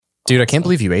Dude, I can't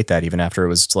believe you ate that even after it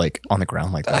was like on the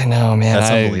ground like that. I know, man. That's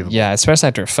unbelievable. Yeah, especially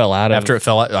after it fell out. After it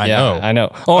fell out, I know. I know.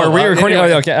 Oh, are we recording?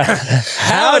 yeah. Okay.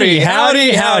 Howdy,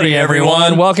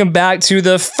 everyone. Welcome back to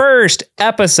the first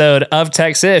episode of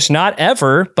Tex-ish. Not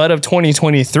ever, but of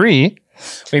 2023.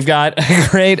 We've got a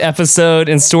great episode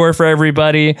in store for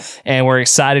everybody, and we're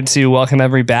excited to welcome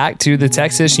everybody back to the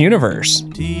Tex-ish universe.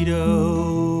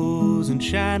 Tito's and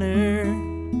Shiner,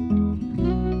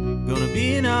 gonna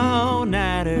be an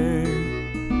all-nighter,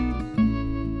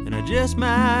 and I just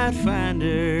might find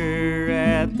her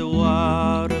at the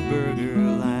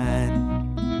Whataburger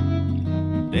line.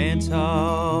 Dance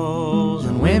halls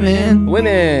and women, but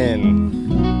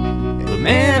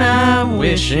man, I'm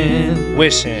wishing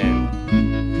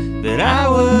that I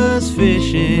was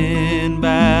fishing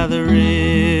by the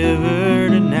river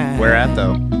tonight. Where at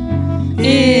though?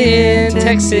 In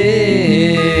Texas.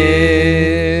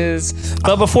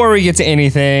 But before we get to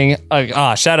anything,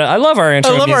 shout out. I love our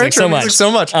intro music so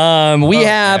much. We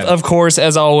have, of course,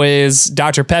 as always,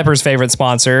 Dr. Pepper's favorite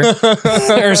sponsor,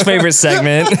 or his favorite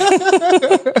segment.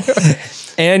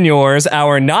 And yours,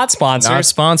 our not sponsors. Not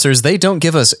sponsors. They don't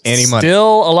give us any money.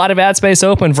 Still a lot of ad space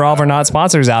open for all of our not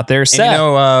sponsors out there. And you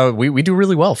know, we do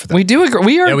really well for them. We do.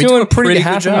 We are doing pretty good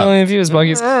half job. a million views,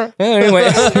 Buggies.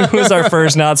 Anyway, who is our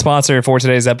first not sponsor for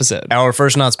today's episode? Our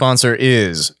first not sponsor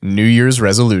is New Year's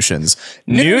resolutions.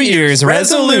 New Year's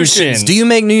resolutions. Do you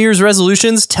make New Year's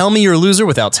resolutions? Tell me you're a loser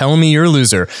without telling me you're a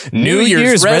loser. New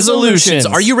Year's resolutions.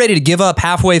 Are you ready to give up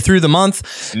halfway through the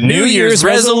month? New Year's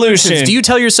resolutions. Do you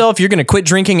tell yourself you're going to quit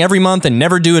drinking every month and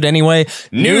never do it anyway?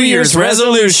 New Year's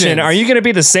resolution. Are you going to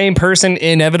be the same person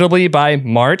inevitably by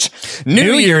March?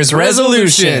 New Year's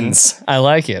resolutions. I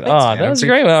like it. That was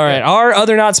great. All right. Our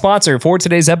other not sponsor for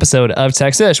today's episode of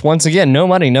Tex-ish. Once again, no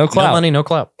money, no clout. No money, no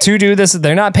clout. To do this,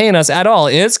 they're not paying us at all.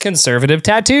 It's Conservative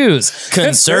Tattoos.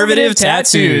 Conservative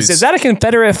Tattoos. Is that a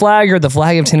Confederate flag or the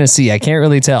flag of Tennessee? I can't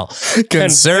really tell.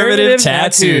 Conservative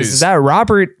Tattoos. Is that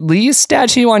Robert Lee's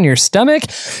statue on your stomach?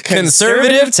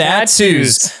 Conservative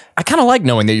Tattoos. I kind of like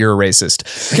knowing that you're a racist.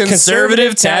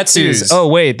 Conservative Tattoos. Oh,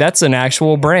 wait, that's an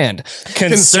actual brand.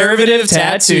 Conservative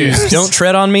Tattoos. Don't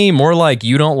tread on me. More like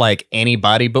you don't like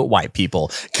anybody but white people.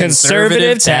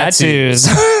 Conservative Tattoos.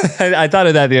 I thought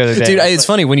of that the other day. Dude, it's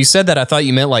funny. When you said that, I thought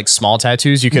you meant like small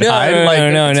tattoos you could hide.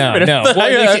 No.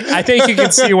 Well, I think you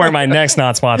can see where my next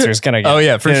not sponsor is going to go. Oh,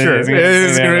 yeah, for sure.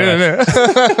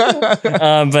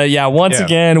 But yeah, once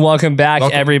again, welcome back,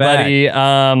 everybody.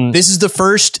 This is the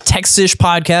first Tex-ish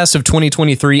podcast of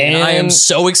 2023, and I am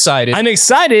so excited. I'm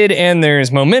excited, and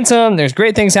there's momentum. There's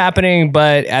great things happening,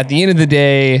 but at the end of the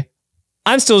day,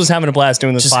 I'm still just having a blast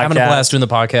doing this podcast. Having a blast doing the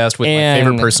podcast with my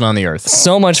favorite person on the earth.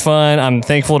 So much fun. I'm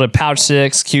thankful to Pouch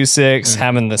 6, Q6,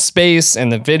 having the space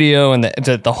and the video and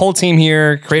the whole team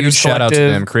here. Creators Shout Collective. out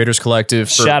to them, Creators Collective,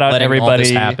 for shout out letting everybody. all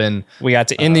this happen. We got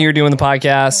to end the year doing the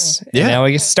podcast, Yeah. and now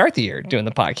we get to start the year doing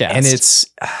the podcast. And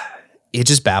it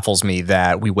just baffles me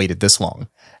that we waited this long.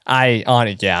 A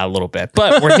little bit,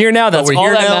 but we're here now. That's all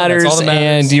that matters.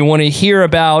 And do you want to hear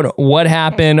about what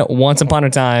happened once upon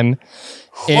a time?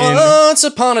 Once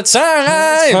upon a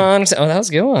time. Oh, that was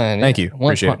a good one. Thank you.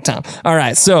 Once Appreciate upon a time. All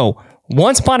right. So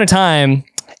once upon a time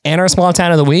and our small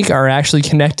town of the week are actually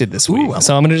connected this week.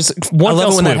 So I'm going to just I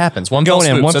love it when that happens. One fell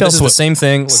swoop. So this is the same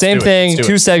thing. Same thing.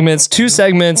 Two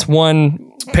segments,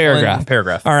 one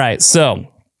paragraph. All right. So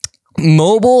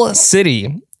Mobile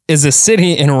City is a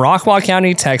city in Rockwall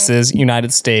County, Texas,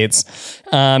 United States,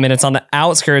 and it's on the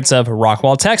outskirts of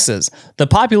Rockwall, Texas. The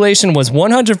population was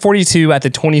 142 at the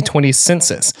 2020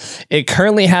 census. It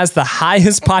currently has the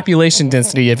highest population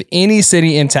density of any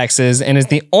city in Texas and is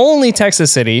the only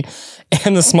Texas city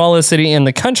and the smallest city in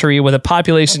the country with a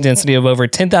population density of over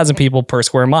 10,000 people per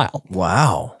square mile.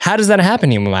 Wow. How does that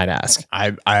happen, you might ask?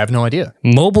 I have no idea.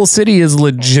 Mobile City is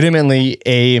legitimately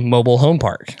a mobile home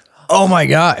park. Oh my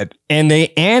God. And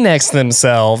they annexed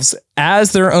themselves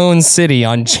as their own city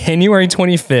on January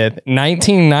 25th,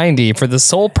 1990 for the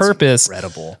sole purpose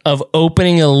of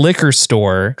opening a liquor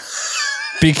store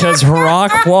because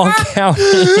Rockwall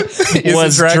County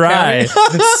was dry.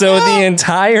 So the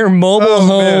entire mobile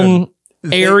home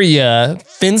area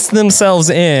fenced themselves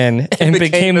in and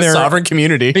became their sovereign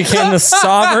community. Became the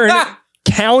sovereign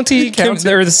county.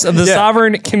 The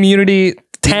sovereign community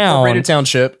town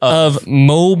township of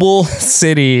Mobile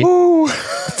City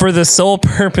for the sole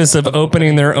purpose of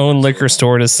opening their own liquor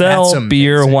store to sell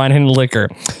beer, wine, and liquor.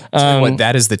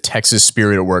 That is the Texas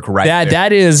spirit at work right there.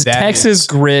 That is Texas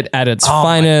grit at its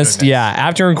finest. Yeah.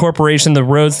 After incorporation, the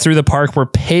roads through the park were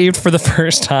paved for the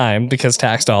first time because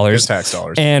tax dollars.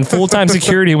 And full-time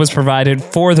security was provided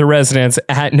for the residents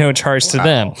at no charge to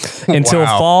them. Until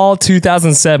fall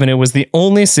 2007, it was the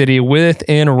only city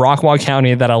within Rockwall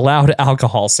County that allowed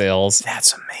alcohol sales.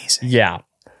 That's amazing. Yeah.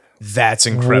 That's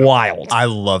incredible. Wild. I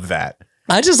love that.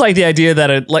 I just like the idea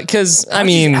that it, like, because I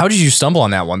mean, how did you stumble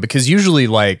on that one? Because usually,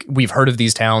 like, we've heard of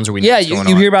these towns, or we know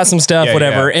you hear about some stuff,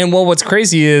 whatever. And what's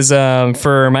crazy is,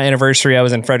 for my anniversary, I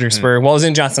was in Fredericksburg. Well, I was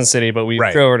in Johnson City, but we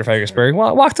drove over to Fredericksburg.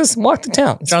 Walked the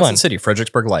town. It's Johnson fun. City,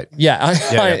 Fredericksburg Light. Yeah,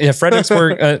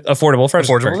 Fredericksburg, affordable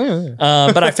Fredericksburg.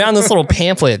 But I found this little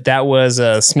pamphlet that was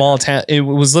a small town. It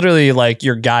was literally like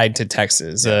your guide to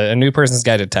Texas, a new person's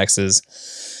guide to Texas.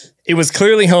 It was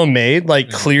clearly homemade,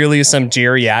 like clearly some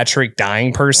geriatric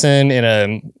dying person in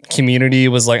a community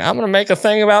was like, I'm going to make a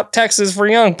thing about Texas for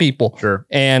young people. Sure.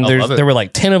 And there were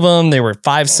like 10 of them. They were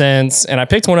 5 cents. And I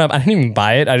picked one up. I didn't even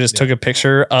buy it. I just took a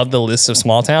picture of the list of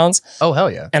small towns. Oh,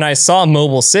 hell yeah. And I saw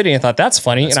Mobile City and thought that's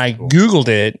funny. And I Googled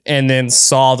it and then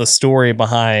saw the story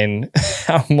behind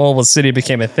how Mobile City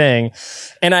became a thing.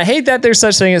 And I hate that there's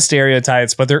such thing as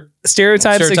stereotypes, but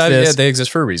stereotypes exist. Yeah, they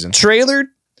exist for a reason.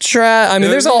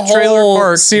 There's a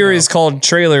whole series called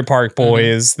Trailer Park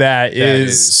Boys that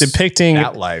is depicting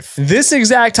that life. This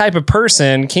exact type of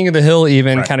person. King of the Hill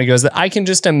even kind of goes that I can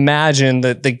just imagine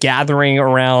the gathering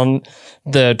around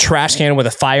the trash can with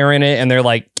a fire in it, and they're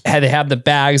like, they have the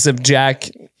bags of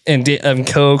Jack and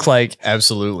Coke, like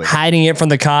absolutely hiding it from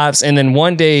the cops. And then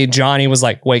one day Johnny was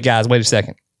like, wait guys, wait a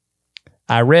second.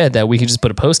 I read that we could just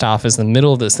put a post office in the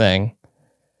middle of this thing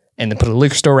and then put a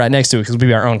liquor store right next to it because we'll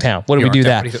be our own town. What do we do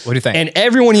that? What do you think? And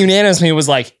everyone unanimously was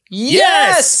like,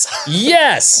 yes.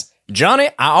 Johnny,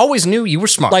 I always knew you were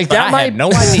smart. Like that I had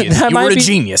no idea. You were a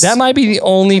genius. That might be the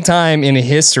only time in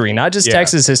history, not just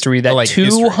Texas history, that like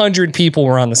 200 people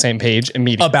were on the same page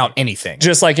immediately. About anything.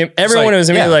 Just like everyone was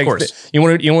immediately like, you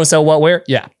want to sell what, where?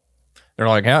 Yeah. They're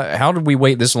like, how did we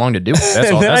wait this long to do it?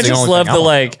 That's all. And then I just love the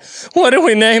like, what do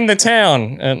we name the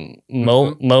town?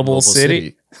 Mobile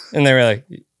City. And they were like,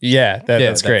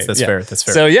 that's great. That's fair. That's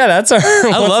fair. So that's our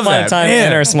I love that time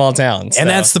in our small towns. And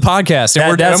that's the podcast.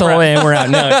 And we're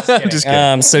out. No, just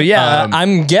kidding.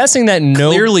 I'm guessing that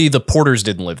clearly the Porters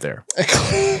didn't live there.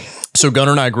 So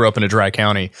Gunnar and I grew up in a dry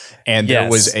county, and there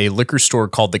was a liquor store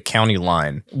called the County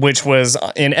Line, which was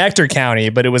in Ector County,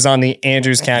 but it was on the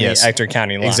Andrews County, Ector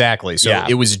County line. Exactly. So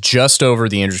it was just over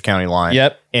the Andrews County line.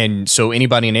 Yep. And so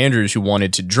anybody in Andrews who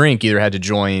wanted to drink either had to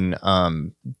join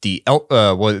the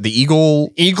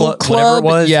Eagle Club, whatever it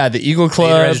was. Yeah, the Eagle Club.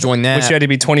 They either had to join that, which you had to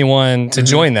be 21 to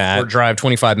join that, or drive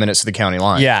 25 minutes to the county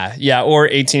line. Yeah, or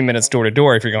 18 minutes door to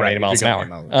door if you're going 80 miles an hour.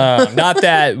 Not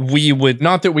that we would,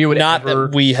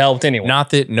 that we helped anyone. Not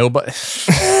that nobody.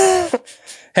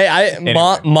 Hey,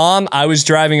 Mom, I was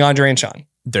driving Andre and Sean.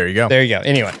 There you go.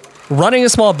 Anyway. Running a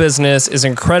small business is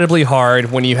incredibly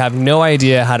hard when you have no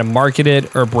idea how to market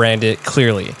it or brand it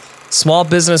clearly. Small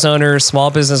business owners, small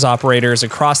business operators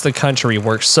across the country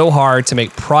work so hard to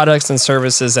make products and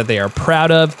services that they are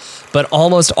proud of, but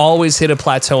almost always hit a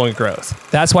plateau in growth.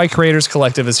 That's why Creators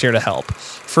Collective is here to help.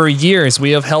 For years,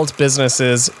 we have helped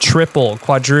businesses triple,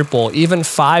 quadruple, even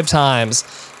 5 times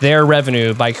their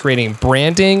revenue by creating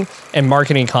branding and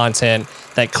marketing content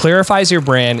that clarifies your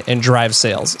brand and drives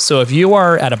sales. So if you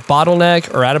are at a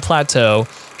bottleneck or at a plateau,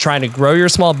 trying to grow your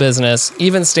small business,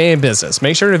 even stay in business,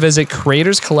 make sure to visit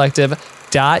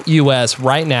creatorscollective.us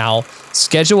right now.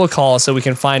 Schedule a call so we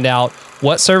can find out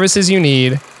what services you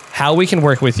need, how we can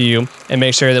work with you, and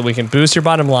make sure that we can boost your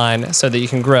bottom line so that you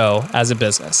can grow as a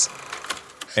business.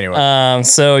 Anyway,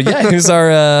 who's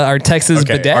our Texas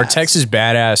badass? Our Texas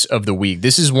badass of the week.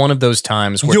 This is one of those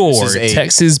times where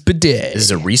Texas badass. This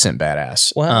is a recent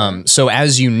badass. Wow. So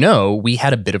as you know, we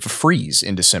had a bit of a freeze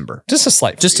in December. Just a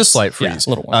slight freeze. Yeah,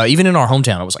 little one. Even in our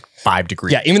hometown, it was like 5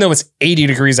 degrees. Yeah, even though it's 80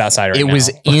 degrees outside right now. It was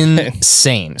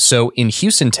insane. So in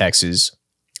Houston, Texas,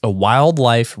 a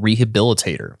wildlife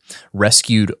rehabilitator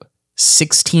rescued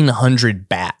 1,600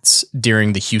 bats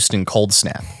during the Houston cold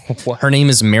snap. Her name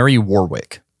is Mary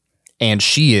Warwick, and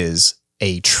she is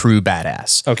a true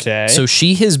badass. Okay. So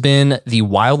she has been the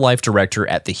wildlife director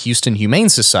at the Houston Humane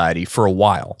Society for a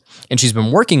while, and she's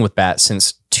been working with bats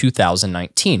since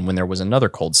 2019 when there was another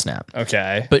cold snap.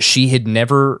 Okay. But she had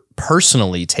never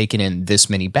personally taken in this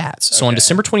many bats. So on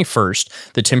December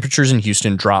 21st, the temperatures in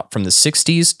Houston dropped from the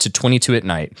 60s to 22 at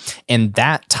night. And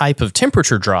that type of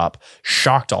temperature drop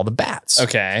shocked all the bats.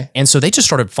 Okay. And so they just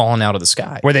started falling out of the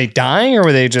sky. Were they dying or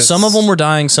were they just... Some of them were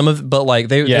dying, but like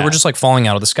they were just like falling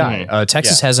out of the sky.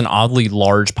 Texas has an oddly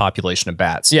large population of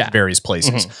bats in various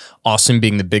places. Austin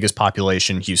being the biggest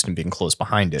population, Houston being close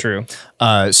behind it. True.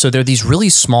 So they're these really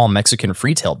small Mexican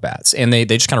free-tailed bats, and they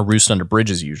just kind of roost under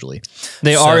bridges usually.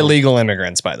 They are legal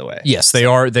immigrants, by the way. Yes, they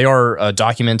are. They are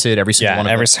documented. Every single one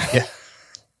of them.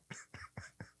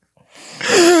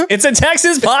 It's a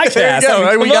Texas podcast. There you go.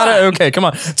 I mean, we got it. Okay, come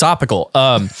on. Topical.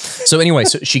 So anyway,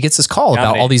 so she gets this call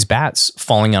about all these bats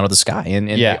falling out of the sky, and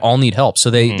they all need help. So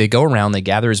they go around, they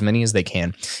gather as many as they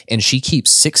can, and she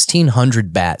keeps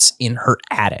 1,600 bats in her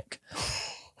attic.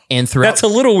 And throughout, that's a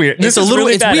little weird. It's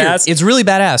really badass. It's really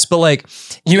badass, but like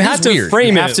you have to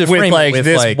frame it with like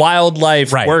this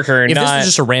wildlife worker. If this was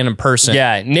just a random person,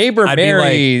 neighbor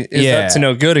Mary is up to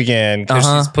no good again because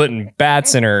she's putting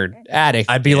bats in her attic.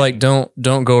 I'd be like, don't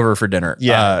go over for dinner.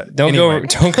 Don't go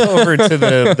over to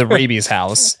the rabies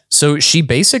house. So she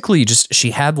basically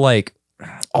she had like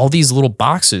all these little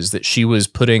boxes that she was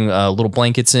putting little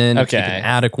blankets in, keeping the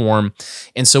attic warm.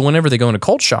 And so whenever they go into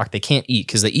cold shock, they can't eat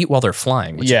because they eat while they're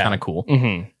flying, which is kind of cool.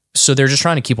 So they're just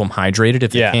trying to keep them hydrated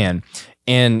if they can.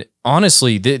 And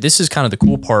honestly, this is kind of the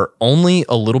cool part. Only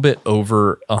a little bit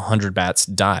over 100 bats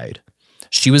died.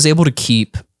 She was able to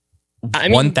keep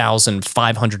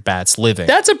 1,500 bats living.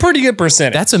 That's a pretty good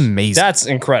percentage. That's amazing. That's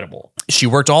incredible. She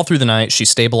worked all through the night. She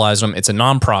stabilized them. It's a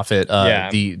nonprofit.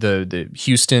 The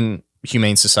Houston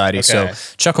Humane Society. So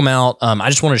check them out. I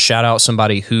just wanted to shout out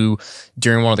somebody who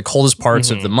during one of the coldest parts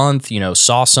of the month,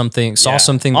 saw something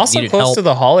also needed close help. to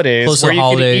the holidays, close where to the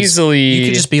holidays. you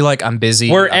could just be like, I'm busy.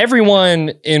 Where everyone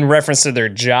in reference to their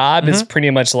job is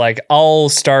pretty much like, I'll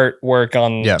start work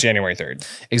on January 3rd.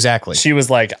 Exactly. She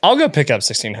was like, I'll go pick up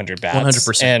 1,600 bats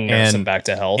 100%. and nurse them back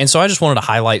to health. And so I just wanted to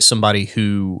highlight somebody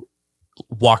who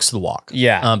walks the walk.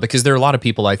 Because there are a lot of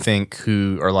people I think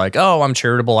who are like, oh, I'm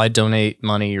charitable, I donate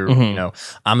money, or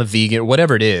I'm a vegan,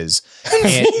 whatever it is.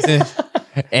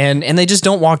 And they just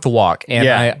don't walk the walk.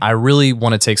 And I really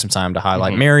want to take some time to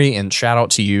highlight Mary and shout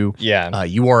out to you.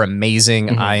 You are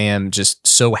amazing. I am just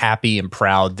so happy and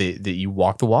proud that you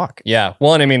walk the walk.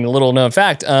 Well, and I mean, little known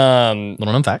fact,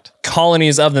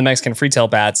 colonies of the Mexican free-tailed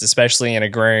bats, especially in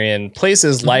agrarian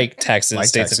places like Texas,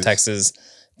 states of Texas,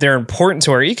 they're important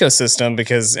to our ecosystem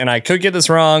because, and I could get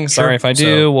this wrong. Sorry if I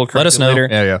do. We'll let us know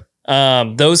later.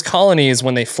 Those colonies,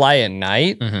 when they fly at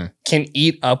night, can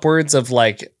eat upwards of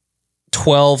like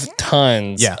 12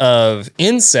 tons of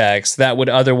insects that would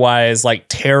otherwise like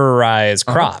terrorize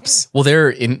crops. Well,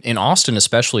 they're in Austin,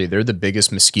 especially, they're the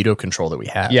biggest mosquito control that we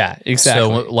have.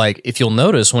 Exactly. So like, if you'll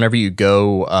notice, whenever you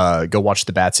go watch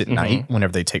the bats at night,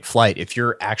 whenever they take flight, if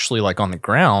you're actually like on the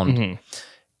ground,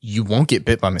 you won't get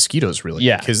bit by mosquitoes really.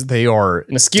 Because they are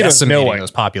decimating those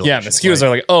populations. Mosquitoes are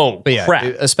like, crap.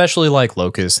 Especially like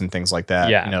locusts and things like that.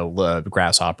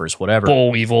 Grasshoppers, whatever. Boll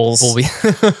weevils.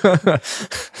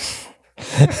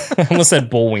 I almost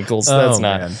said Bullwinkles. That's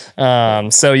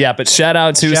not. But shout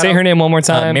out to, say her name one more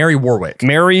time. Mary Warwick.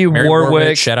 Mary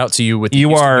Warwick. Shout out to you with the You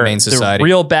Houston are Humane Society. The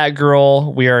real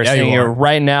Batgirl. We are saying here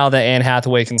right now that Anne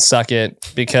Hathaway can suck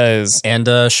it because. And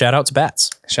shout out to bats.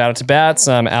 Shout out to bats.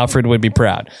 Alfred would be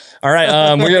proud. All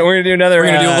right, we're gonna do another.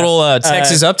 We're gonna do a little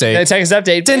Texas update. Texas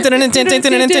update.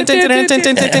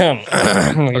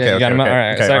 Okay, got him. All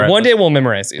right. One day we'll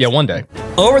memorize these. Yeah, one day.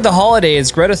 Over the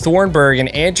holidays, Greta Thunberg and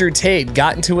Andrew Tate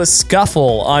got into a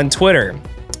scuffle on Twitter,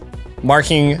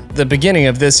 marking the beginning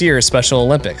of this year's Special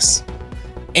Olympics.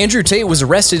 Andrew Tate was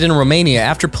arrested in Romania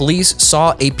after police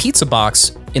saw a pizza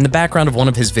box in the background of one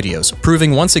of his videos,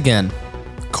 proving once again,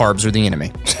 carbs are the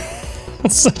enemy.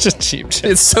 It's such a cheap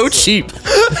joke. It's so cheap.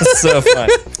 It's so fun.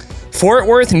 Fort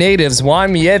Worth natives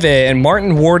Juan Mieve and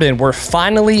Martin Warden were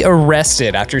finally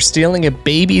arrested after stealing a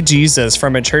baby Jesus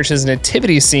from a church's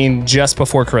nativity scene just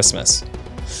before Christmas.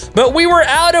 But we were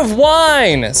out of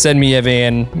wine, said Mieve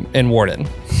and Warden.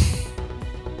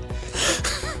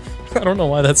 I don't know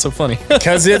why that's so funny.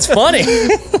 Because it's funny.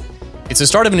 It's the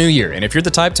start of a new year, and if you're the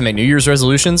type to make New Year's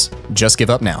resolutions, just give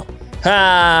up now.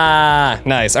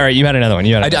 Nice. All right, you had another one.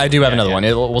 I do have another one.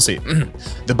 We'll see.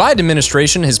 The Biden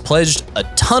administration has pledged a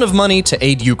ton of money to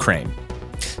aid Ukraine.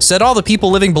 Said all the people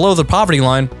living below the poverty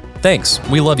line, thanks,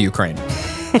 we love Ukraine.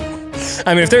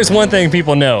 I mean, if there's one thing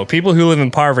people know, people who live in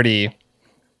poverty,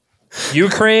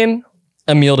 Ukraine,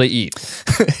 a meal to eat.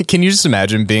 Can you just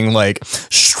imagine being like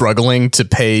struggling to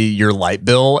pay your light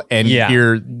bill and you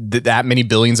hear that many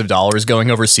billions of dollars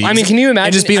going overseas. I mean, can you imagine?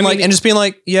 And just being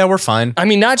like, yeah, we're fine. I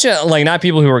mean, not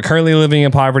people who are currently living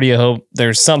in poverty. I hope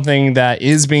there's something that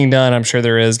is being done. I'm sure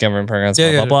there is government programs,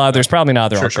 blah, blah. There's probably not.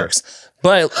 There are crooks.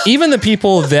 But even the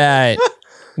people that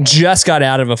just got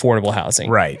out of affordable housing.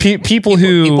 Right. People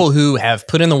who have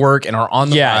put in the work and are on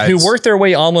the rise. Who worked their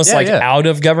way almost out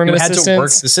of government assistance. Had to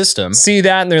work the system. See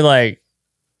that and they're like,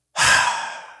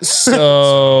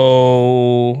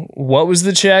 so what was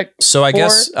the check? So I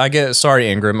guess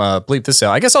sorry, Ingram, bleep this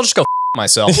out. I guess I'll just go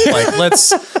myself. Like,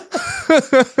 let's.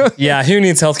 Yeah, who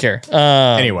needs healthcare?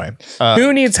 Anyway,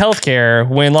 who needs healthcare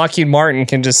when Lockheed Martin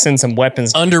can just send some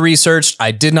weapons? Under-researched.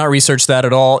 I did not research that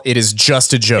at all. It is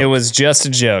just a joke. It was just a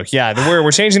joke. Yeah,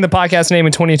 we're changing the podcast name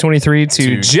in 2023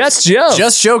 to Just Jokes.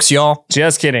 Just Jokes, y'all.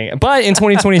 Just kidding. But in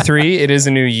 2023, it is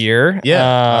a new year.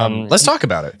 Yeah. Let's talk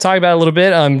about it. Talk about it a little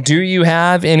bit. Do you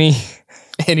have any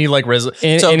like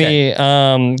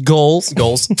goals?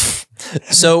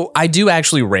 So I do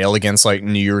actually rail against like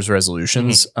New Year's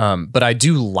resolutions, but I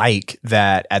do like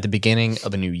that at the beginning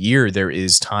of a new year, there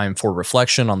is time for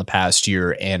reflection on the past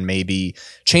year and maybe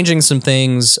changing some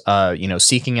things,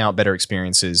 seeking out better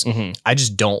experiences. I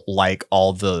just don't like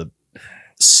all the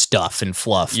stuff and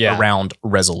fluff around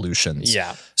resolutions.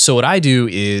 Yeah. So what I do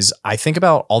is I think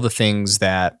about all the things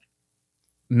that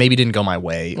maybe didn't go my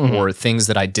way or things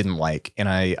that I didn't like. And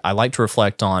I like to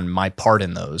reflect on my part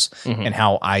in those and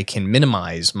how I can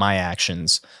minimize my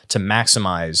actions to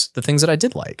maximize the things that I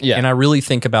did like. Yeah. And I really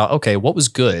think about, okay, what was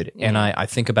good? And I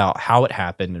think about how it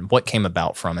happened and what came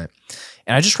about from it.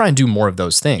 And I just try and do more of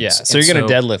those things. Yeah. So you're going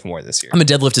to deadlift more this year. I'm going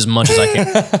to deadlift as much as I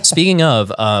can. Speaking of,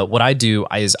 what I do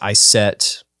is I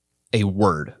set a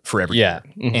word for every year.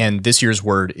 And this year's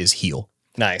word is heal.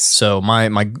 Nice. So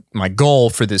my goal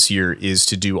for this year is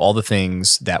to do all the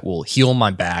things that will heal my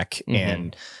back,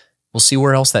 and we'll see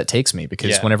where else that takes me.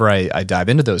 Because whenever I dive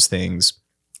into those things,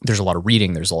 there's a lot of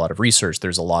reading, there's a lot of research,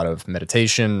 there's a lot of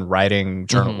meditation, writing,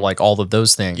 journal, like all of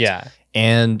those things. Yeah.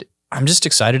 And I'm just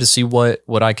excited to see what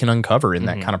I can uncover in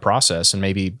that kind of process, and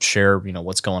maybe share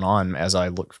what's going on as I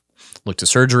look to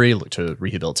surgery, look to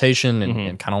rehabilitation,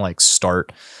 and kind of like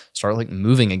start like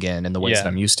moving again in the ways that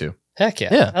I'm used to. Heck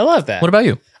yeah. I love that. What about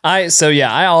you? I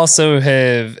also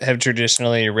have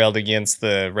traditionally railed against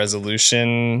the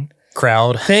resolution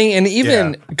crowd thing, and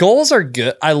even goals are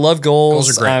good. I love goals.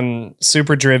 Goals are great. I'm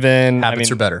super driven.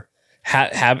 Habits are better.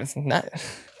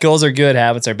 Goals are good.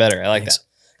 Habits are better. I like that.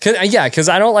 Because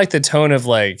I don't like the tone of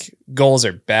like goals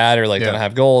are bad or like don't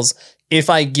have goals. If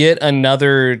I get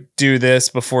another do this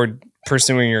before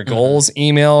pursuing your goals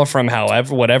email from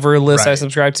whatever list I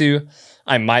subscribe to,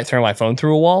 I might throw my phone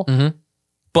through a wall.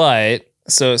 But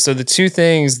so the two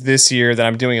things this year that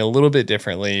I'm doing a little bit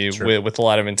differently with a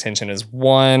lot of intention is,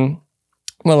 one,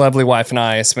 my lovely wife and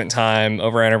I spent time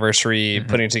over our anniversary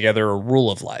putting together a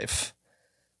rule of life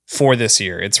for this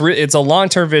year. It's a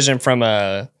long-term vision from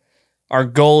our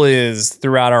goal is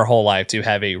throughout our whole life to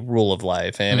have a rule of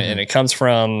life. And it comes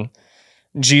from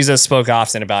Jesus spoke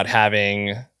often about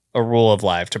having a rule of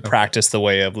life to practice the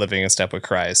way of living in step with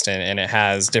Christ. And it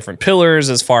has different pillars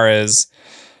as far as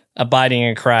abiding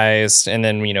in Christ. And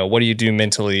then, what do you do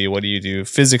mentally? What do you do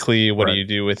physically? What do you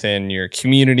do within your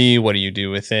community? What do you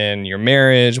do within your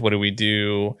marriage? What do we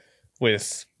do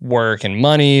with work and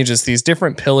money? Just these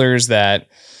different pillars that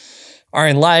are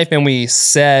in life. And we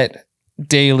set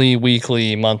daily,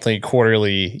 weekly, monthly,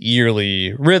 quarterly,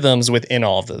 yearly rhythms within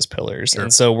all of those pillars.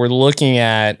 And so we're looking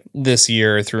at this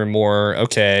year through more,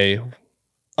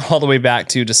 all the way back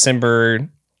to December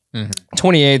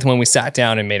 28th, when we sat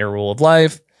down and made a rule of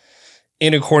life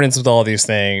in accordance with all these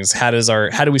things. How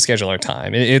do we schedule our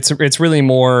time? It's really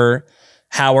more,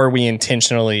 how are we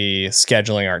intentionally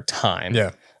scheduling our time?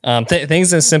 Yeah.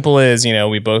 Things as simple as,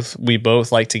 we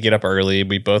both like to get up early.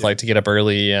 We both like to get up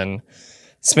early and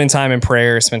spend time in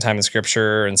prayer, spend time in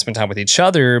scripture, and spend time with each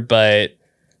other. But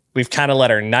we've kind of let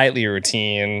our nightly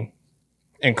routine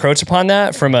encroach upon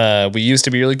that we used to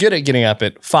be really good at getting up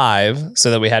at 5 so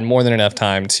that we had more than enough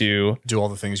time to do all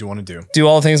the things you want to do. Do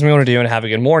all the things we want to do and have a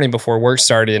good morning before work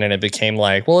started. And it became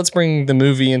like, well, let's bring the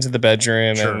movie into the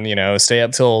bedroom and, stay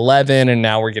up till 11. And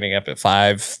now we're getting up at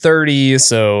 5:30.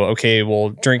 So, we'll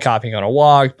drink coffee on a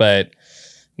walk. But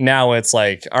now it's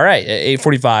like, all right, at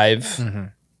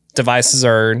 8:45, devices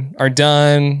are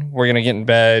done. We're going to get in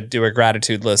bed, do a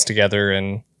gratitude list together,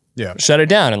 and shut it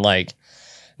down. And like,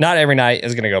 not every night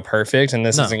is going to go perfect, and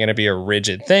this isn't going to be a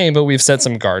rigid thing, but we've set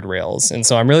some guardrails. And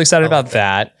so I'm really excited about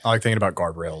that. I like thinking about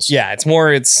guardrails. Yeah,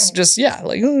 it's just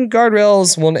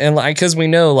guardrails. Well, and because we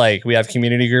know, like, we have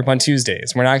community group on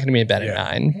Tuesdays. We're not going to be in bed at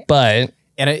 9, but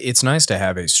And it's nice to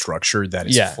have a structure that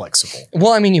is flexible.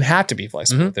 Well, I mean, you have to be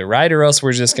flexible with it, right? Or else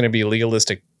we're just going to be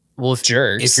legalistic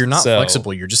jerks. If you're not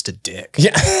flexible, you're just a dick.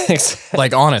 Yeah.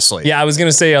 Like, honestly. Yeah, I was going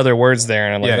to say other words there,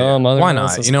 and I'm like, why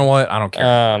not? You know what? I don't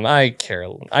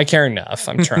care. I care enough.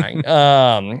 I'm trying.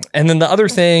 And then the other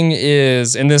thing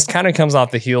is, and this kind of comes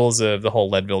off the heels of the whole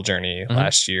Leadville journey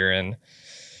last year, and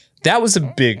that was a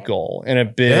big goal and a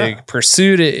big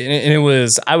pursuit. And it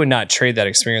was, I would not trade that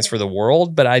experience for the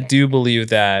world, but I do believe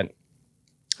that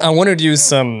I want to do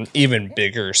some even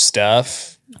bigger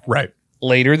stuff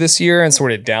later this year and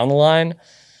sort of down the line.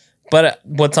 But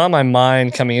what's on my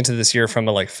mind coming into this year from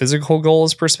a like physical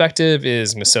goals perspective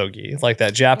is misogi, like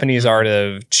that Japanese art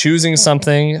of choosing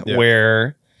something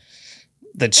where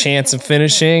the chance of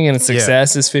finishing and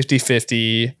success is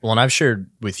 50-50. Well, and I've shared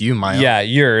with you my own.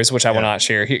 Yours, which I will not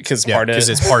share here because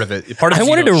it's part of it. I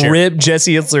wanted to rip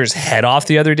Jesse Itzler's head off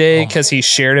the other day because he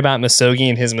shared about misogi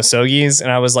and his misogis, and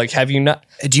I was like, "Have you not?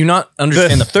 Do you not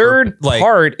understand the third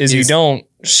part? Is you don't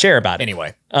share about it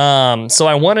anyway." So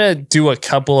I want to do a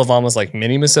couple of almost like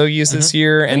mini misogis this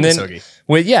year, and then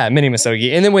mini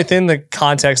misogi, and then within the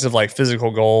context of like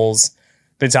physical goals,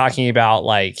 been talking about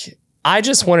like. I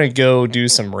just want to go do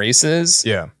some races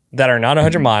that are not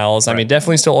 100 miles. I mean,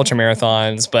 definitely still ultra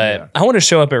marathons, but I want to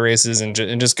show up at races and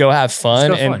just go have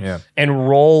fun and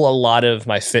roll a lot of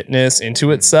my fitness into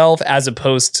itself as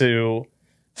opposed to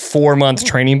 4-month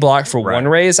training block for one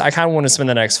race. I kind of want to spend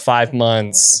the next 5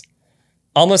 months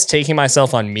almost taking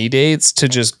myself on me dates to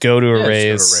just go to a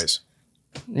race.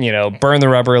 You know, burn the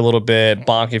rubber a little bit,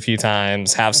 bonk a few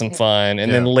times, have some fun.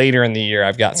 And then later in the year,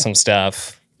 I've got some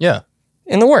stuff.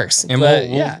 In the works. And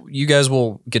you guys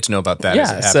will get to know about that.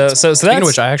 Yeah. So speaking of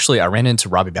which, I ran into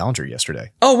Robbie Ballinger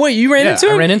yesterday. Oh, wait, you ran into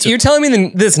him? I ran into him. You're telling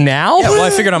me this now? Yeah, well, I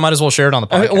figured I might as well share it on the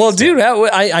podcast. Well, dude,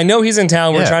 I know he's in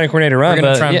town. We're trying to coordinate a run. We're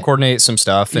going to try and coordinate some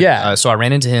stuff. And, so I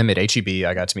ran into him at HEB.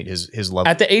 I got to meet his level.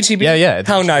 At the HEB? Yeah.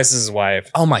 How nice is his wife?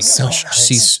 Oh my gosh.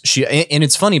 Nice. And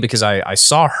it's funny because I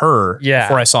saw her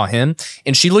before I saw him,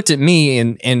 and she looked at me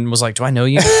and was like, "Do I know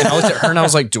you?" And I looked at her and I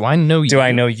was like, "Do I know you? Do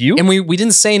I know you?" And we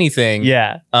didn't say anything. Yeah.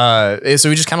 So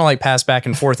we just kind of like passed back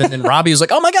and forth, and then Robbie was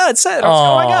like, "Oh my God, Seth!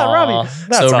 Oh my God, Robbie!"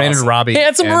 So ran into Robbie,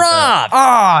 handsome Rob.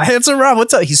 Handsome Rob.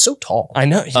 What's up? He's so tall. I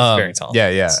know he's very tall.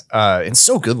 Yeah. And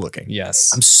so good looking.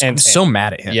 Yes, I'm so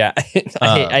mad at him. Yeah,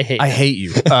 I hate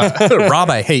you, Rob.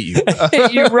 I hate you. I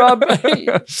hate you, Rob. I hate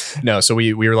you. No, so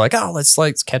we were like, oh,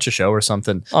 let's catch a show or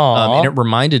something. And it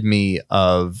reminded me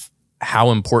of how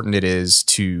important it is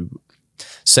to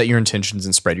set your intentions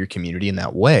and spread your community in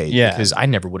that way. Yeah. Because I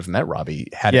never would have met Robbie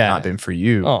had it not been for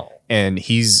you. Oh. And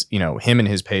he's, him and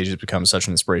his page has become such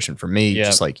an inspiration for me,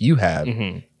 just like you have.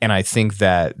 Mm-hmm. And I think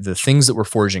that the things that we're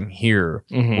forging here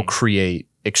will create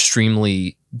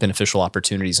extremely beneficial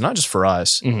opportunities, not just for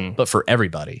us, but for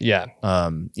everybody. Yeah.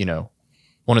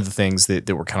 One of the things that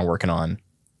we're kind of working on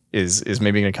is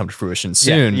maybe going to come to fruition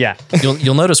soon. Yeah.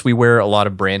 You'll notice we wear a lot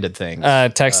of branded things.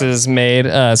 Texas made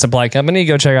supply company.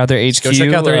 Go check out their HQ. Go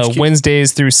check out their HQ.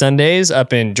 Wednesdays through Sundays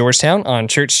up in Georgetown on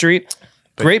Church Street.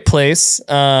 Great place.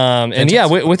 And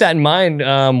with that in mind,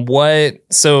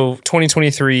 so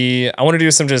 2023, I want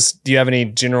to do do you have any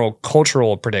general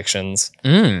cultural predictions?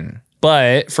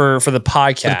 But for the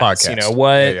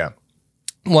podcast,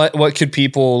 what could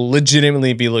people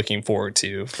legitimately be looking forward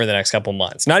to for the next couple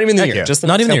months? Not even the year, just the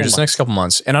next couple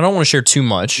months. And I don't want to share too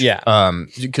much. Yeah.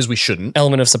 Because we shouldn't.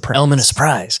 Element of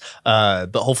surprise.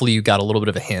 But hopefully you got a little bit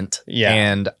of a hint. Yeah.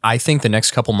 And I think the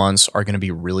next couple months are going to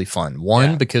be really fun.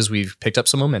 One, because we've picked up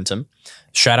some momentum.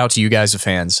 Shout out to you guys, the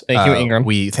fans. Thank you, Ingram.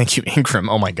 Thank you, Ingram.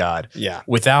 Oh my God. Yeah.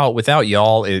 Without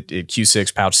y'all at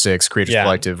Q6, Pouch 6, Creators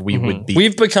Collective,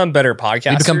 we've become better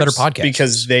podcasters. We've become better podcasters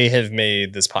because they have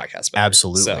made this podcast better.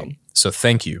 Absolutely. So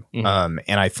thank you. And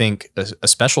I think a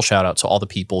special shout out to all the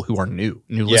people who are new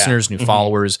listeners, new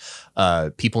followers,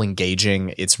 people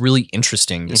engaging. It's really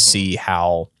interesting to see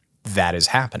how that is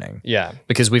happening. Yeah.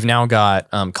 Because we've now got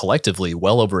collectively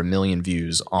well over 1 million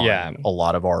views on a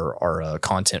lot of our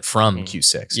content from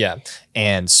Q6. Yeah.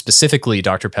 And specifically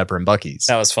Dr. Pepper and Buc-ee's.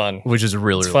 That was fun. Which is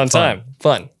really fun time.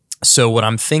 Fun. So what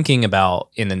I'm thinking about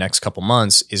in the next couple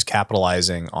months is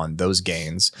capitalizing on those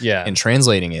gains and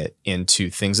translating it into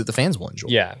things that the fans will enjoy.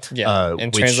 Yeah.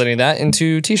 And translating that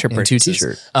into t-shirt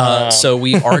purchases. So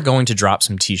we are going to drop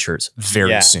some t-shirts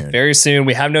very soon. Very soon.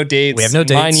 We have no dates. We have no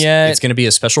dates. Mine yet. It's going to be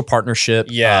a special partnership.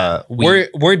 Yeah.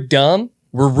 We're dumb.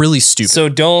 We're really stupid.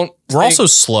 So we're also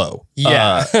slow.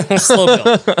 Yeah. Slow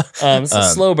build. It's a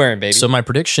slow burn, baby. So my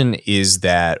prediction is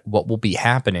that what will be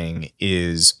happening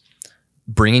is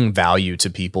bringing value to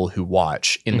people who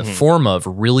watch in the form of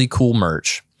really cool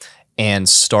merch and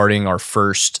starting our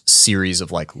first series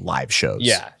of like live shows.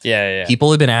 Yeah.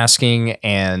 People have been asking,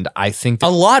 and I think a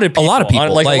lot of people,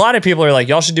 like a lot of people are like,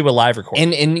 y'all should do a live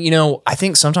recording. And you know, I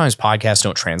think sometimes podcasts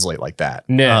don't translate like that.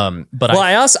 No. But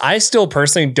I still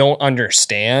personally don't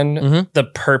understand the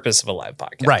purpose of a live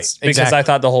podcast. Right. Because I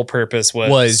thought the whole purpose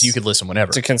was you could listen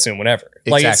whenever. To consume whenever.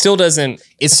 Exactly. Like it still doesn't.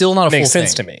 It's still not a make full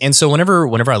sense thing to me. And so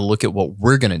whenever I look at what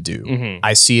we're gonna do,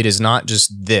 I see it as not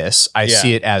just this. I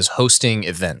see it as hosting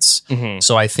events.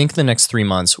 So I think the next 3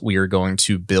 months we are going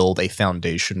to build a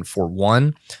foundation for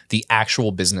 1, the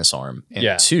actual business arm,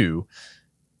 and 2,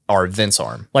 our events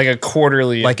arm, like a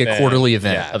quarterly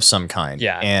event of some kind.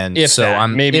 And if so that,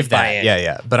 I'm maybe if that,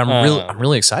 bian. but I'm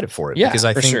really excited for it because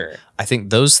I think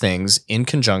those things in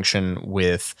conjunction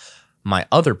with my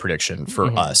other prediction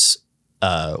for us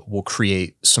will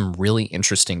create some really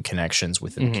interesting connections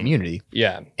within the community.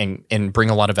 And bring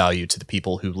a lot of value to the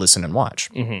people who listen and watch.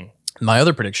 My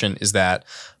other prediction is that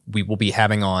we will be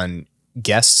having on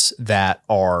guests that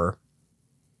are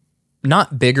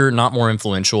not bigger, not more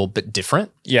influential, but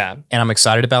different. And I'm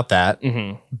excited about that.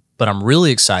 But I'm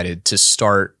really excited to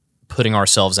start putting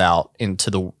ourselves out into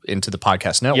the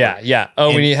podcast network.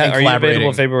 Oh, are you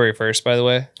available February 1st, by the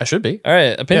way? I should be. All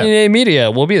right. Opinionated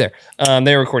Media. We'll be there.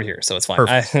 They record here, so it's fine.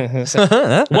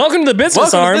 Welcome to the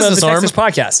business arm of the Texas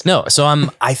podcast. No, so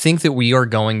I think that we are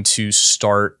going to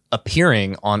start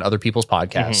appearing on other people's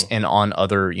podcasts and on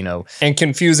other, and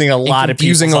confusing a lot of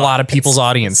people's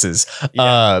audiences.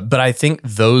 But I think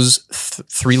those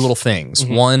 3 little things: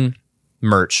 1,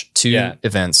 merch; 2,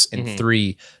 events; and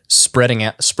 3, spreading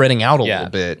out a little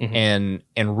bit and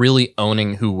really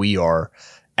owning who we are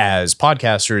as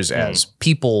podcasters, as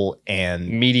people, and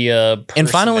media, and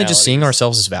finally just seeing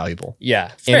ourselves as valuable.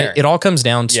 Fair. And it all comes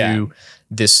down to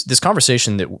this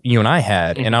conversation that you and I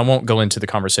had, and I won't go into the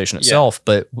conversation itself,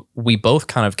 but we both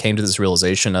kind of came to this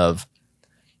realization of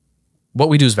what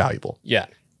we do is valuable.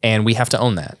 And we have to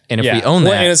own that. And if we own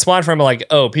that, and it's spawned from like,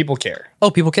 people care.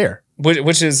 People care.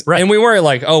 Which is right. And we weren't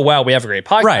like, oh wow, we have a great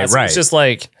podcast. Right. It's just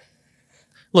like,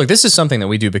 look, this is something that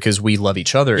we do because we love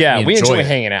each other. Yeah, we enjoy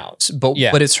hanging out.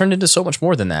 But it's turned into so much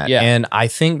more than that. And I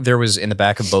think there was in the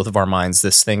back of both of our minds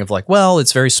this thing of like, well,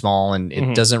 it's very small and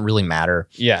it doesn't really matter.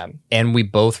 And we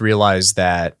both realized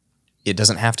that it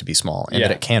doesn't have to be small and that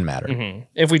it can matter.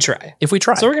 If we try.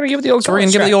 So we're going to give it the old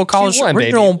college try.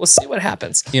 Baby. We'll see what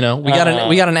happens. We got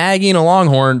an Aggie and a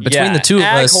Longhorn. Between the two of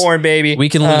us, Agghorn, baby. We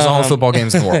can lose all the football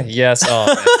games in the world. Yes.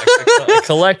 A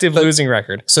collective losing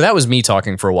record. So that was me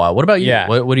talking for a while. What about you?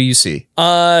 What do you see?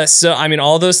 So I mean,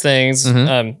 all those things,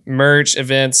 merch,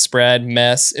 events, spread,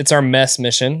 mess. It's our mess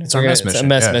mission. It's a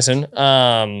mess mission.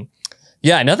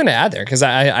 Nothing to add there because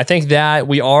I think that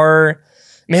we are.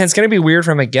 Man, it's going to be weird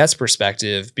from a guest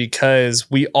perspective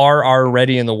because we are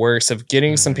already in the works of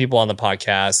getting some people on the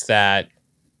podcast that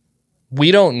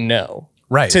we don't know.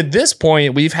 Right. To this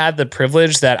point, we've had the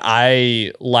privilege that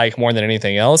I like more than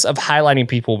anything else of highlighting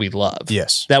people we love.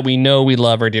 Yes. That we know we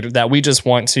love or that we just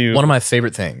want to. One of my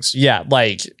favorite things. Yeah.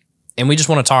 And we just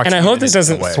want to talk and to I hope this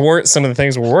doesn't thwart some of the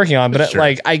things we're working on, but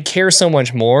I care so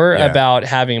much more about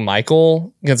having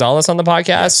Michael Gonzalez on the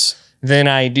podcast than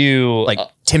I do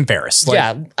Tim Ferriss.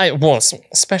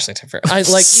 Especially Tim Ferriss.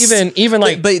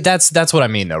 But that's what I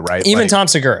mean though, right? Even Tom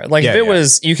Segura. If it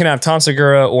was, you can have Tom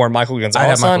Segura or Michael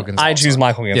Gonzalez I choose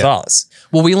Michael Gonzalez.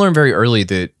 Well, we learned very early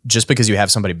that just because you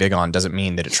have somebody big on doesn't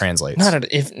mean that it translates.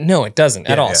 No, it doesn't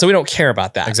at all. So we don't care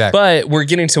about that. Exactly. But we're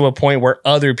getting to a point where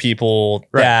other people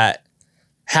that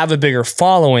have a bigger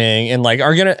following and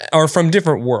are from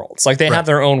different worlds. They have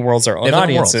their own worlds, their own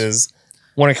audiences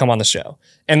want to come on the show.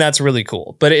 And that's really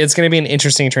cool. But it's going to be an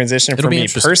interesting transition for me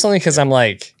personally because I'm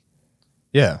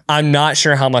I'm not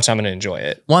sure how much I'm going to enjoy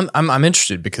it. Well, I'm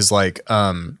interested because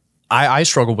I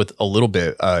struggle with a little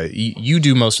bit. You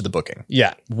do most of the booking.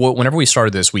 Yeah. Whenever we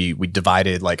started this, we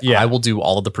divided I will do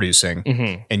all of the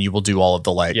producing and you will do all of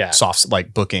the soft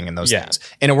booking and those things.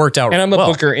 And it worked out. And I'm a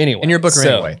booker anyway. And you're a booker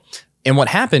anyway. And what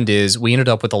happened is we ended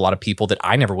up with a lot of people that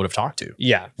I never would have talked to.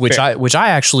 Yeah. Which I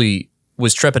actually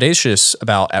was trepidatious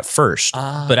about at first,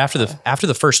 but after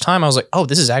the first time I was like, oh,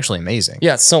 this is actually amazing.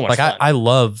 Yeah, it's so much fun. I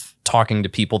love talking to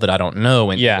people that I don't know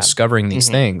and discovering these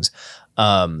things.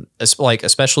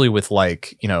 Especially with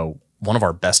one of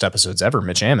our best episodes ever,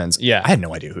 Mitch Ammons. Yeah. I had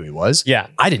no idea who he was. Yeah.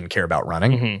 I didn't care about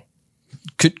running.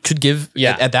 Could give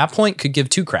at that point could give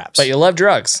 2 craps. But you love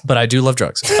drugs. But I do love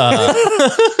drugs.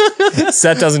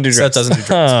 Seth doesn't do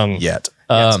drugs. Yet.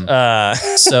 But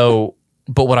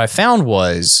what I found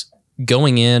was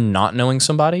going in, not knowing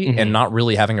somebody and not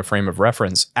really having a frame of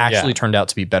reference actually turned out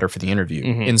to be better for the interview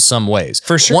in some ways.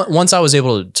 For sure. Once I was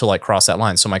able to cross that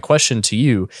line. So my question to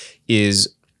you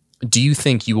is, do you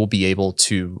think you will be able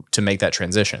to make that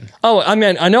transition? Oh, I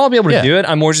mean, I know I'll be able to do it.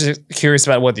 I'm more just curious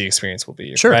about what the experience will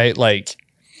be. Sure. Right? Like,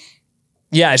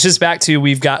 yeah, it's just back to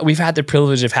we've had the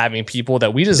privilege of having people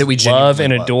that we just love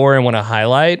and adore and want to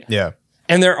highlight. Yeah.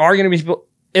 And there are going to be people.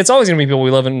 It's always going to be people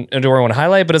we love and adore and want to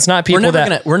highlight, but it's not people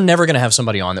we're never gonna have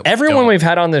somebody on that. Everyone we've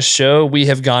had on this show, we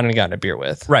have gone and gotten a beer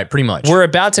with. Right, pretty much. We're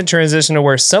about to transition to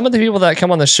where some of the people that come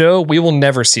on the show, we will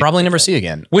never see. Probably never see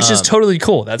again. Which is totally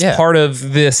cool. That's part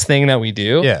of this thing that we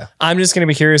do. Yeah. I'm just going to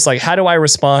be curious, like, how do I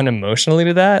respond emotionally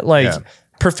to that? Like,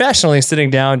 professionally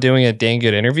sitting down, doing a dang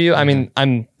good interview. I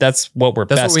mean, that's what we're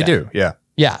best at. That's what we do. Yeah.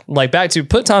 Yeah. Like, back to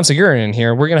put Tom Segura in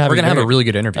here. We're going to have a really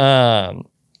good interview.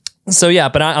 So yeah,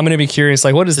 but I'm going to be curious,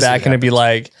 like, what is that going to be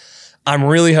like? I'm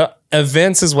really,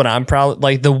 events is what I'm probably,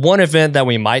 like, the one event that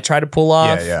we might try to pull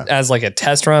off as like a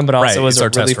test run, but also as a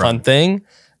really fun thing.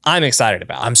 I'm excited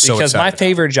about. I'm so because my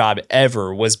favorite job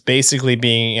ever was basically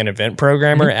being an event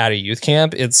programmer at a youth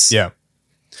camp.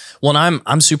 Well, and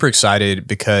I'm super excited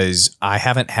because I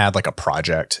haven't had like a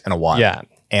project in a while. Yeah.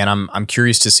 And I'm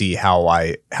curious to see how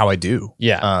I do.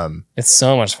 Yeah. It's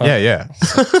so much fun. Yeah.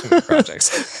 Too many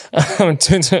projects.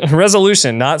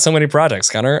 Resolution, not so many projects,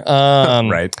 Connor.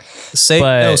 Right. Say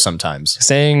no sometimes.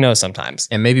 Saying no sometimes.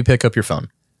 And maybe pick up your phone.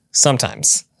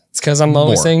 Sometimes. It's because I'm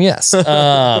always saying yes.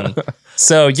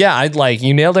 So yeah,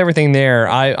 you nailed everything there.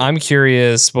 I'm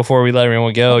curious before we let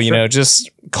everyone go, just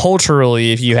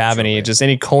culturally, if you have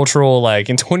any cultural, like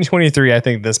in 2023, I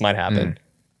think this might happen.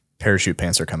 Parachute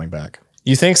pants are coming back.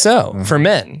 You think so? For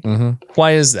men? Mm-hmm.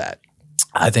 Why is that?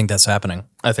 I think that's happening.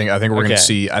 I think we're going to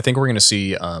see. I think we're going to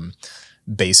see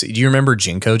basic. Do you remember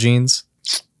Jinko jeans?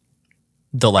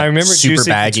 The I remember super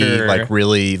baggy, couture. Like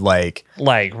really like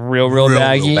real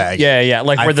baggy. Yeah.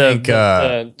 Like where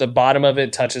the bottom of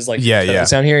it touches like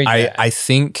down here. Yeah. I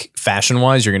think fashion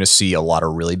wise, you're going to see a lot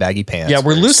of really baggy pants. Yeah,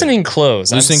 we're loosening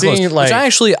clothes. Which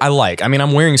I like. I mean,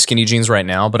 I'm wearing skinny jeans right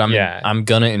now, but I'm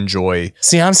gonna enjoy.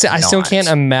 See, I still can't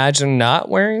imagine not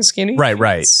wearing skinny.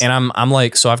 Right. And I'm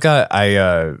like, so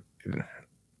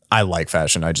I like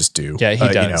fashion. I just do. Yeah, he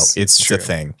does. It's the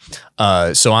thing.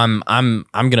 So I'm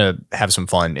gonna have some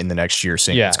fun in the next year,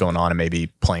 seeing what's going on and maybe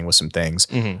playing with some things.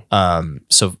 Mm-hmm.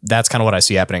 So that's kind of what I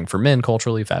see happening for men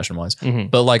culturally, fashion wise. Mm-hmm.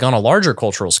 But like on a larger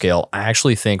cultural scale, I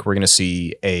actually think we're gonna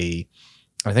see I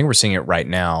think we're seeing it right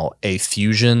now, a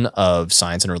fusion of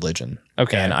science and religion.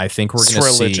 Okay, and I think we're gonna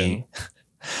see.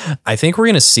 I think we're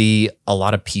going to see a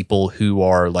lot of people who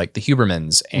are like the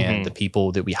Hubermans and the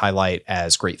people that we highlight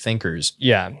as great thinkers.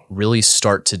 Yeah. Really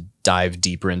start to dive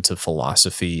deeper into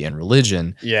philosophy and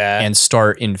religion. Yeah. And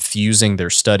start infusing their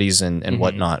studies and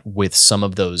whatnot with some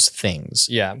of those things.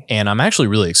 Yeah. And I'm actually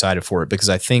really excited for it because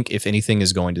I think if anything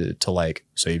is going to like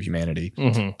save humanity,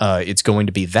 it's going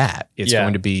to be that. It's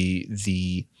going to be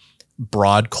the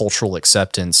broad cultural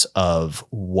acceptance of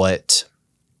what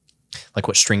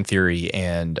string theory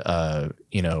and,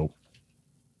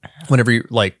 whenever you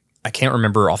like, I can't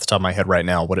remember off the top of my head right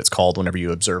now what it's called whenever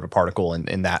you observe a particle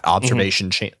and that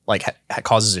observation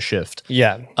causes a shift.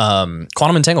 Yeah.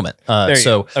 Quantum entanglement.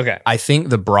 I think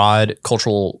the broad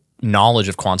cultural knowledge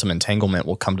of quantum entanglement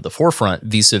will come to the forefront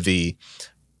vis-a-vis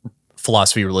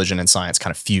philosophy, religion, and science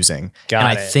kind of fusing.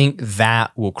 I think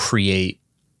that will create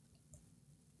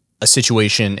a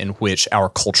situation in which our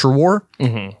culture war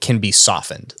can be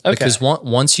softened. Okay. Because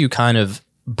once you kind of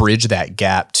bridge that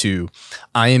gap to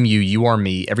I am you, you are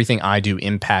me, everything I do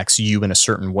impacts you in a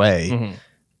certain way,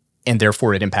 and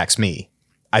therefore it impacts me.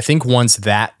 I think once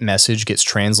that message gets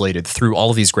translated through all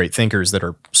of these great thinkers that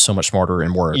are so much smarter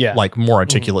and more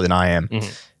articulate than I am,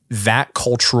 that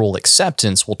cultural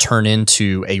acceptance will turn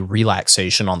into a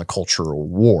relaxation on the cultural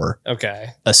war. Okay.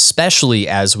 Especially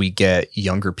as we get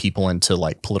younger people into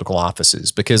like political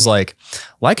offices, because like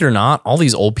it or not, all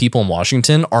these old people in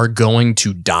Washington are going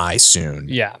to die soon.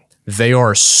 Yeah. They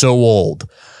are so old.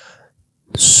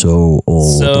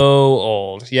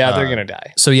 Yeah, they're gonna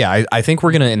die. So yeah, I think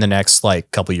we're gonna in the next like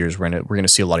couple of years we're gonna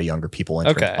see a lot of younger people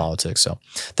entering politics. So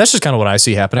that's just kind of what I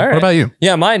see happening. Right. What about you?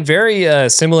 Yeah, mine very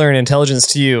similar in intelligence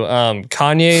to you.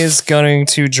 Kanye's going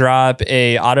to drop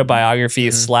a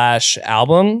autobiography /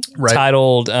 album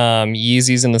titled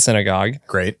Yeezys in the Synagogue.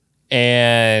 Great.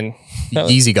 And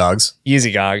Yeezy Gogs.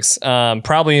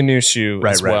 Probably a new shoe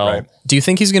as well. Right. Do you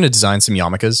think he's gonna design some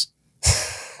yarmulkes?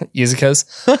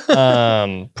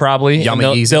 Yarmulkes, probably.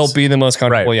 They'll be the most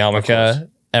comfortable yarmulke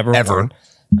ever.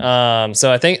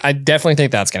 So I definitely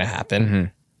think that's going to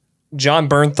happen. John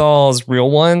Bernthal's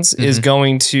Real Ones is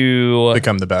going to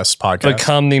become the best podcast,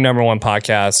 become the #1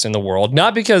 podcast in the world.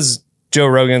 Not because Joe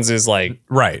Rogan's is like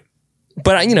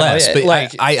But you know, but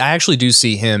like I actually do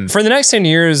see him for the next 10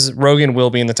 years. Rogan will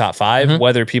be in the top 5,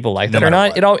 whether people like that or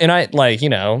not. And I like, you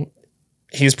know,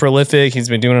 he's prolific. He's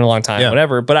been doing it a long time,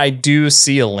 whatever. But I do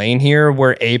see a lane here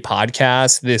where a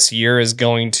podcast this year is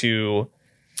going to,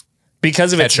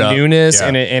 because of its newness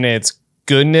and its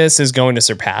goodness, is going to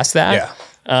surpass that. Yeah.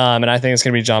 And I think it's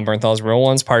going to be John Bernthal's Real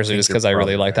Ones, partially just because I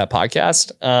really like that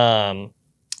podcast.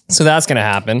 So that's going to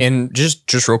happen. And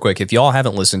just real quick, if y'all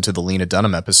haven't listened to the Lena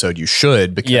Dunham episode, you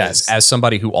should, because as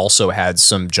somebody who also had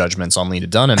some judgments on Lena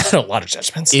Dunham, a lot of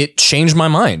judgments, it changed my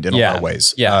mind in a lot of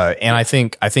ways. Yeah. And I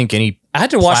think I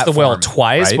had to watch The Whale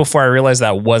twice before I realized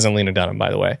that wasn't Lena Dunham,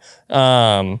 by the way.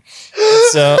 So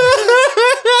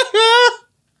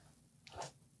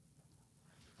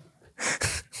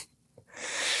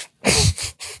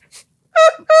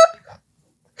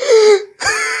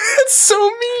it's so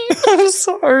mean. I'm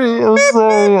sorry.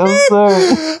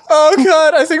 Oh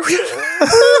God, I think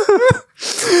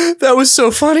that was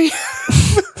so funny.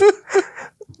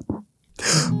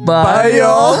 Bye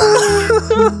y'all.